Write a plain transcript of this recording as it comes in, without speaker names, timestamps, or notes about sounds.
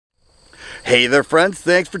Hey there friends,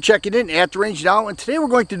 thanks for checking in at the range now, and today we're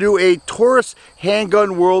going to do a Taurus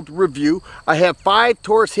Handgun World review. I have 5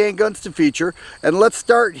 Taurus handguns to feature, and let's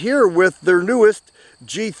start here with their newest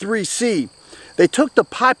G3c. They took the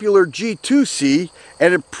popular G2c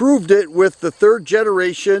and improved it with the 3rd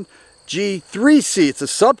generation G3c. It's a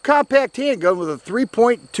subcompact handgun with a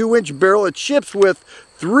 3.2 inch barrel. It ships with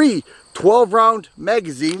 3 12-round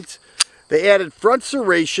magazines. They added front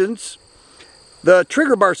serrations. The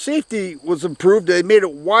trigger bar safety was improved. They made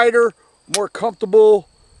it wider, more comfortable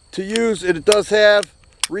to use, and it does have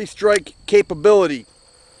restrike capability.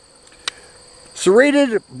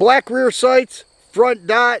 Serrated black rear sights, front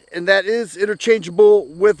dot, and that is interchangeable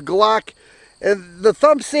with Glock. And the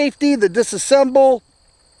thumb safety, the disassemble,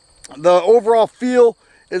 the overall feel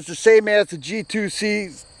is the same as the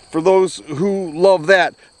G2c for those who love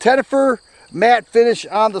that. Tenifer matte finish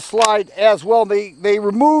on the slide as well. They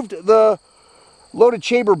removed the loaded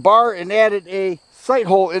chamber bar and added a sight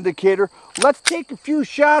hole indicator. Let's take a few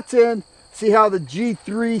shots and see how the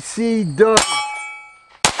G3c does.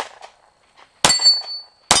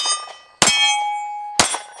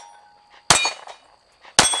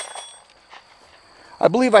 I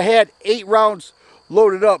believe I had 8 rounds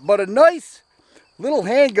loaded up, but a nice little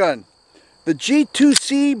handgun. The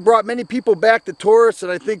G2c brought many people back to Taurus,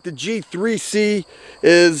 and I think the G3c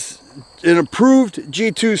is an improved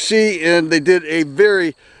G2c, and they did a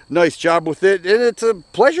very nice job with it, and it's a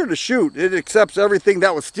pleasure to shoot. It accepts everything.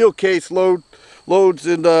 That was steel case loads,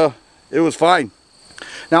 and it was fine.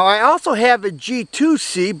 Now I also have a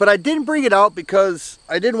G2c, but I didn't bring it out because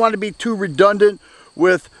I didn't want to be too redundant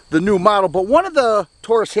with the new model. But one of the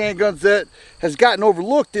Taurus handguns that has gotten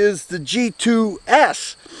overlooked is the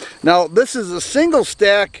G2s. Now this is a single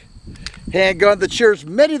stack handgun that shares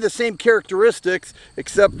many of the same characteristics,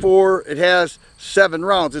 except for it has 7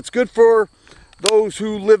 rounds. It's good for those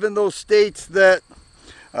who live in those states that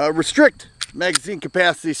restrict magazine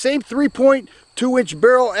capacity. Same 3.2 inch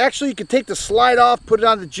barrel. Actually, you can take the slide off, put it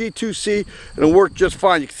on the G2c, and it'll work just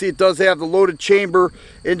fine. You can see it does have the loaded chamber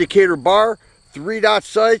indicator bar, 3-dot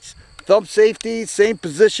sights, thumb safety, same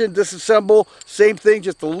position, disassemble, same thing,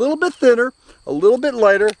 just a little bit thinner, a little bit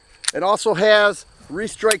lighter, and also has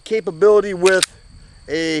restrike capability with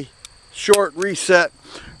a short reset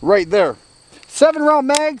right there. 7-round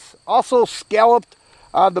mags, also scalloped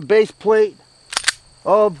on the base plate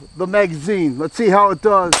of the magazine. Let's see how it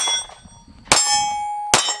does.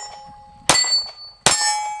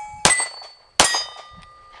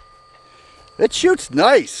 It shoots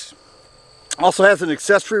nice. Also has an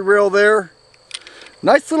accessory rail there.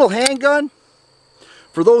 Nice little handgun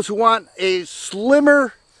for those who want a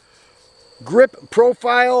slimmer grip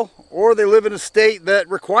profile, or they live in a state that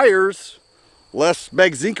requires less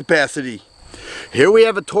magazine capacity. Here we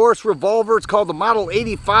have a Taurus revolver. It's called the Model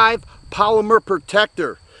 85 Polymer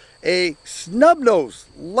Protector. A snub nose,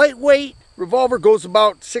 lightweight revolver, goes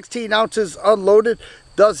about 16 ounces unloaded.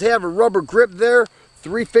 Does have a rubber grip there,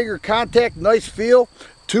 3-finger contact, nice feel.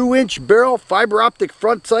 2-inch barrel, fiber optic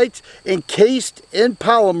front sights, encased in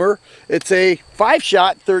polymer. It's a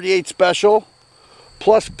 5-shot 38 special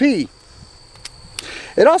plus P.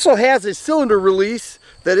 It also has a cylinder release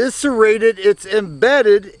that is serrated. It's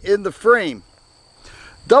embedded in the frame.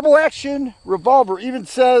 Double action revolver, even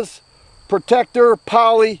says protector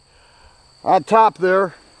poly on top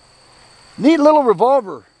there. Neat little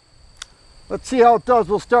revolver. Let's see how it does.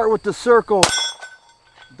 We'll start with the circle.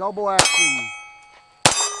 Double action.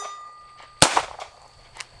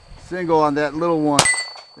 Single on that little one.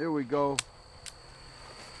 There we go.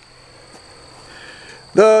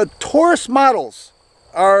 The Taurus models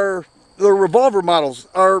are, the revolver models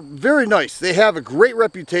are very nice. They have a great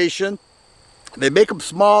reputation. They make them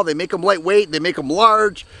small, they make them lightweight, they make them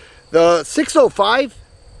large. The 605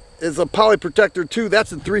 is a poly protector too.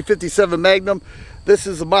 That's in 357 Magnum. This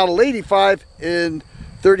is a Model 85 in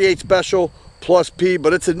 38 Special plus P,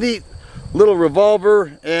 but it's a neat little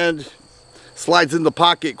revolver and slides in the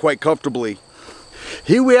pocket quite comfortably.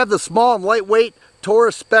 Here we have the small and lightweight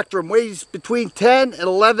Taurus Spectrum. Weighs between 10 and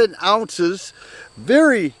 11 ounces.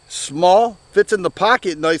 Very small, fits in the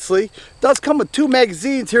pocket nicely. Does come with 2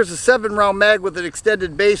 magazines. Here's a 7-round mag with an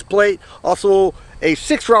extended base plate. Also a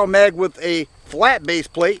 6-round mag with a flat base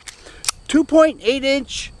plate. 2.8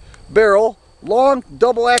 inch barrel, long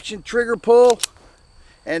double action trigger pull,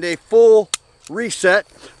 and a full reset.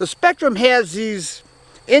 The Spectrum has these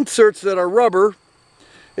inserts that are rubber.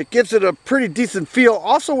 It gives it a pretty decent feel.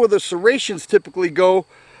 Also, where the serrations typically go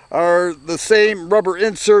are the same rubber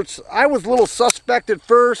inserts. I was a little suspect at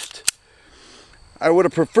first. I would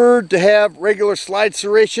have preferred to have regular slide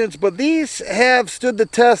serrations, but these have stood the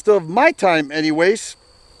test of my time anyways.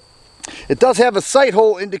 It does have a sight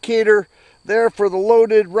hole indicator there for the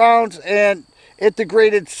loaded rounds and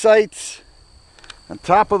integrated sights on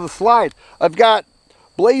top of the slide. I've got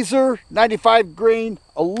Blazer 95 grain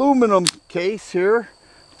aluminum case here,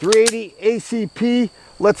 380 ACP.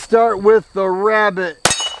 Let's start with the Rabbit.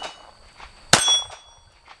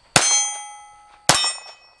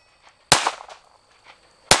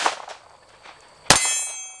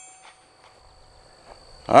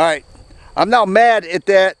 Alright, I'm now mad at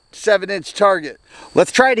that 7-inch target.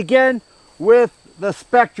 Let's try it again with the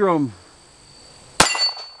Spectrum.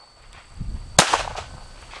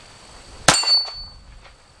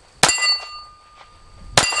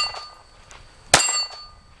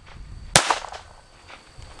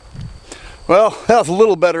 Well, that was a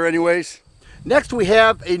little better anyways. Next we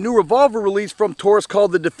have a new revolver release from Taurus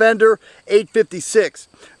called the Defender 856.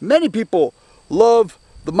 Many people love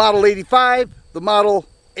the Model 85, the Model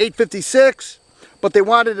 856, but they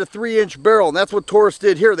wanted a 3-inch barrel, and that's what Taurus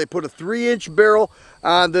did here. They put a 3-inch barrel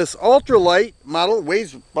on this ultralight model. It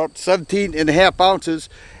weighs about 17.5 ounces,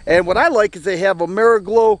 and what I like is they have a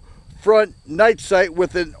Mariglow front night sight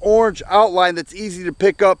with an orange outline that's easy to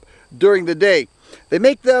pick up during the day. They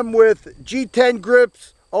make them with G10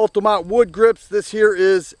 grips, Altamont wood grips. This here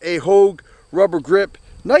is a Hogue rubber grip.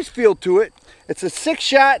 Nice feel to it. It's a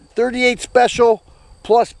 6-shot 38 special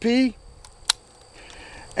plus P,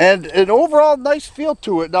 and an overall nice feel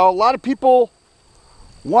to it. Now a lot of people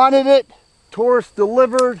wanted it. Taurus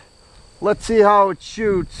delivered. Let's see how it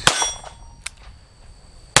shoots.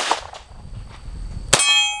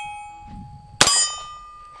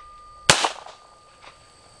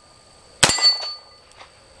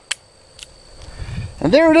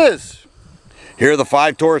 And there it is. Here are the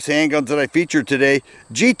 5 Taurus handguns that I featured today.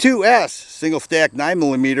 G2s, single stack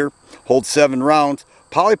 9mm, holds 7 rounds.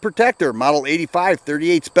 Poly Protector, Model 85,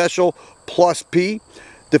 38 Special plus P.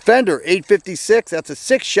 Defender 856, that's a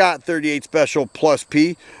 6-shot 38 Special plus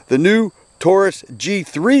P. The new Taurus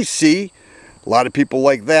G3c, a lot of people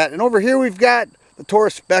like that. And over here we've got the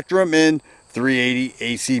Taurus Spectrum in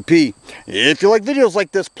 380 ACP. If you like videos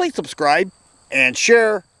like this, please subscribe and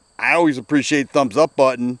share. I always appreciate thumbs up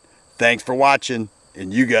button. Thanks for watching,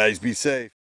 and you guys be safe.